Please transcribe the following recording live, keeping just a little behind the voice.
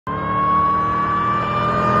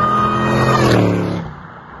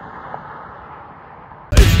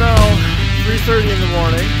2:30 in the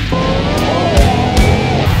morning.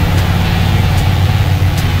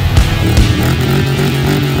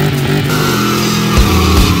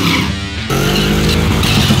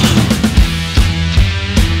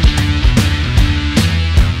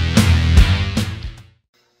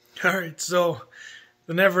 Alright, so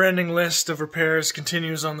the never-ending list of repairs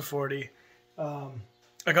continues on the 40. I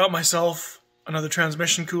got myself another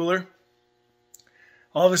transmission cooler.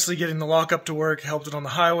 Obviously getting the lockup to work helped it on the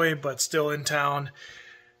highway, but still in town,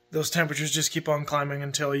 those temperatures just keep on climbing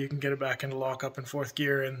until you can get it back into lockup in 4th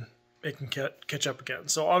gear and it can catch up again.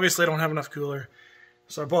 So obviously I don't have enough cooler.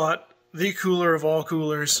 So I bought the cooler of all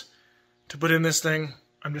coolers to put in this thing.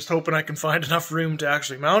 I'm just hoping I can find enough room to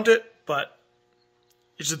actually mount it, but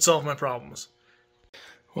it should solve my problems.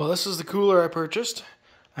 Well, this is the cooler I purchased.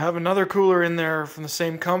 I have another cooler in there from the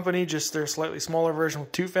same company, just their slightly smaller version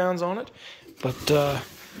with 2 fans on it. But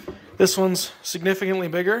this one's significantly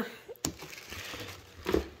bigger.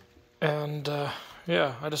 And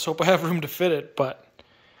yeah, I just hope I have room to fit it, but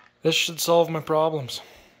this should solve my problems.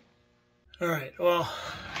 Alright, well,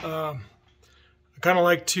 I kind of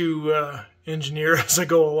like to engineer as I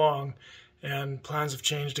go along, and plans have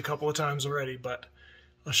changed a couple of times already, but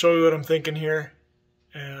I'll show you what I'm thinking here,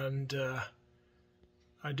 and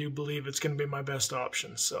I do believe it's going to be my best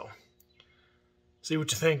option, so see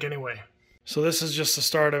what you think anyway. So this is just the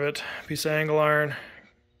start of it. Piece of angle iron,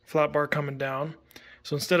 flat bar coming down.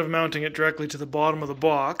 So instead of mounting it directly to the bottom of the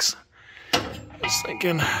box, I was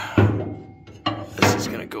thinking this is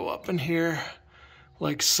going to go up in here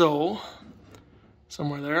like so.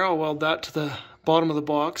 Somewhere there. I'll weld that to the bottom of the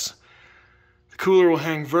box. The cooler will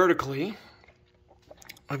hang vertically.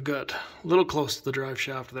 I've got a little close to the drive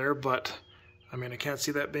shaft there, but I mean, I can't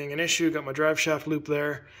see that being an issue. Got my drive shaft loop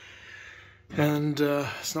there, and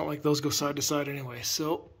it's not like those go side to side anyway,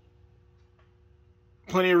 so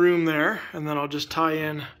plenty of room there. And then I'll just tie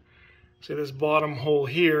in, say, this bottom hole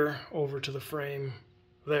here over to the frame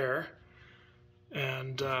there,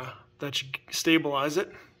 and that should stabilize it.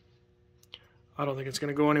 I don't think it's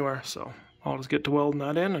going to go anywhere, so I'll just get to welding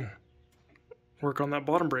that in and work on that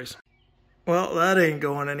bottom brace. Well, that ain't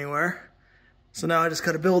going anywhere. So now I just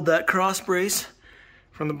got to build that cross brace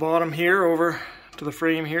from the bottom here over to the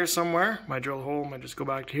frame here somewhere. Might drill a hole, might just go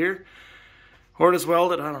back to here. Or just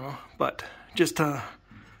weld it, I don't know. But just to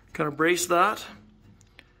kind of brace that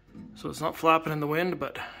so it's not flapping in the wind,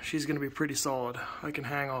 but she's going to be pretty solid. I can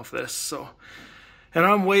hang off this, so. And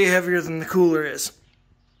I'm way heavier than the cooler is.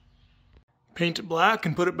 Paint it black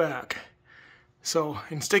and put it back. So,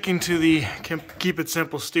 in sticking to the keep it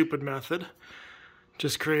simple stupid method,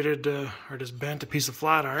 just created, or just bent a piece of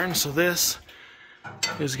flat iron. So this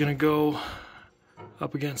is going to go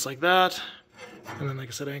up against like that, and then, like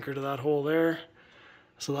I said, anchor to that hole there.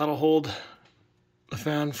 So that'll hold the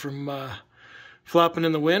fan from flapping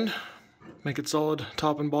in the wind, make it solid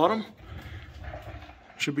top and bottom.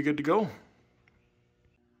 Should be good to go.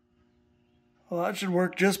 Well, that should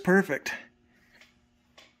work just perfect.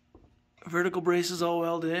 Vertical brace is all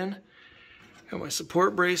welded in. Got my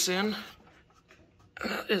support brace in.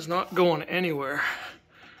 That is not going anywhere.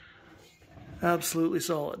 Absolutely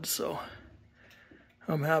solid, so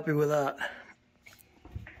I'm happy with that.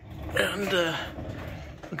 And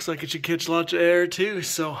looks like it should catch lots of air too,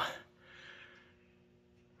 so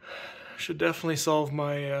should definitely solve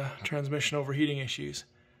my transmission overheating issues.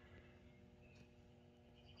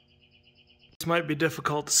 This might be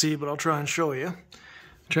difficult to see, but I'll try and show you.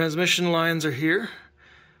 Transmission lines are here.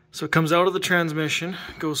 So it comes out of the transmission,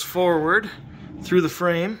 goes forward through the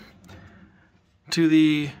frame to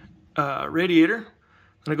the radiator.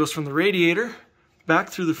 Then it goes from the radiator back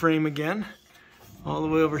through the frame again, all the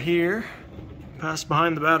way over here, past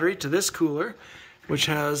behind the battery to this cooler, which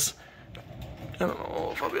has, I don't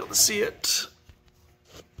know if I'll be able to see it.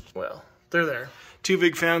 Well, they're there. 2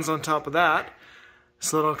 big fans on top of that.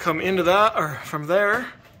 So it'll come into that, or from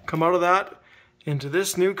there, come out of that, into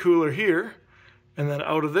this new cooler here, and then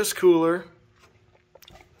out of this cooler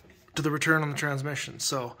to the return on the transmission.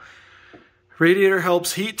 So radiator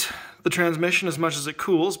helps heat the transmission as much as it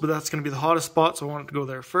cools, but that's going to be the hottest spot, so I want it to go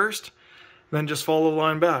there first. Then just follow the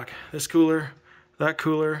line back. This cooler, that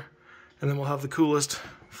cooler, and then we'll have the coolest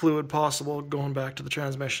fluid possible going back to the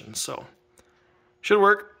transmission. So should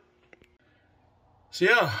work. So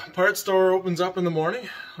yeah, parts store opens up in the morning.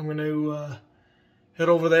 I'm going to head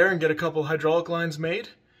over there and get a couple hydraulic lines made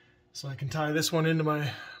so I can tie this one into my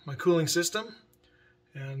cooling system,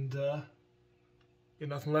 and get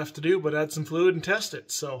nothing left to do but add some fluid and test it.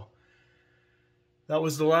 So that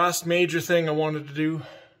was the last major thing I wanted to do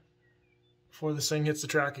before this thing hits the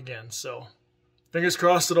track again. So fingers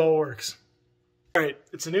crossed it all works. Alright,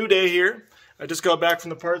 it's a new day here. I just got back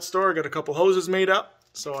from the parts store, got a couple hoses made up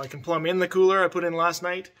so I can plumb in the cooler I put in last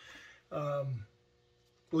night.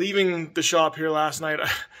 Leaving the shop here last night,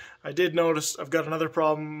 I did notice I've got another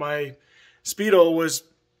problem. My speedo was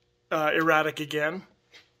erratic again.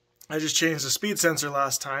 I just changed the speed sensor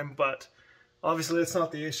last time, but obviously that's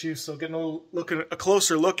not the issue, so getting a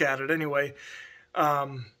closer look at it anyway.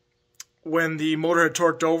 When the motor had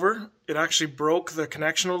torqued over, it actually broke the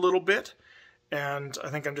connection a little bit, and I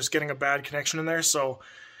think I'm just getting a bad connection in there. So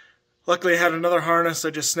luckily I had another harness,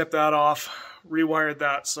 I just snipped that off, rewired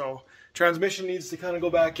that. So transmission needs to kind of go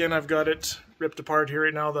back in. I've got it ripped apart here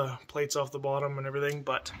right now, the plates off the bottom and everything,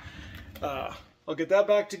 but I'll get that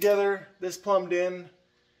back together, this plumbed in.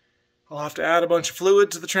 I'll have to add a bunch of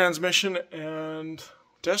fluid to the transmission and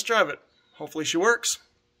test drive it. Hopefully she works.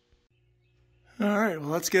 Alright, well,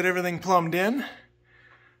 let's get everything plumbed in.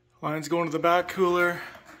 Line's going to the back cooler,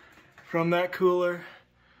 from that cooler,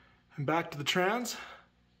 and back to the trans.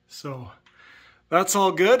 So that's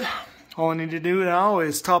all good. All I need to do now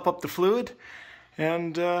is top up the fluid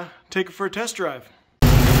and take it for a test drive.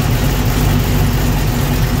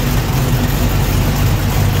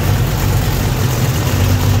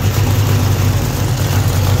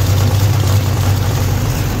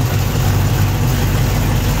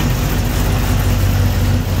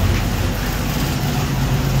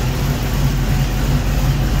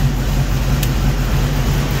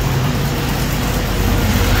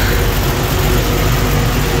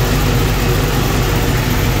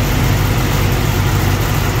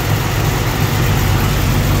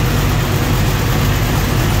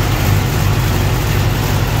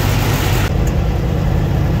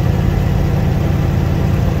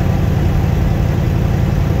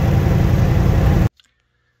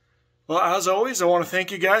 Well, as always, I want to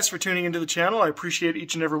thank you guys for tuning into the channel. I appreciate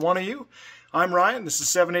each and every one of you. I'm Ryan. This is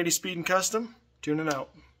 780 Speed and Custom. Tuning out.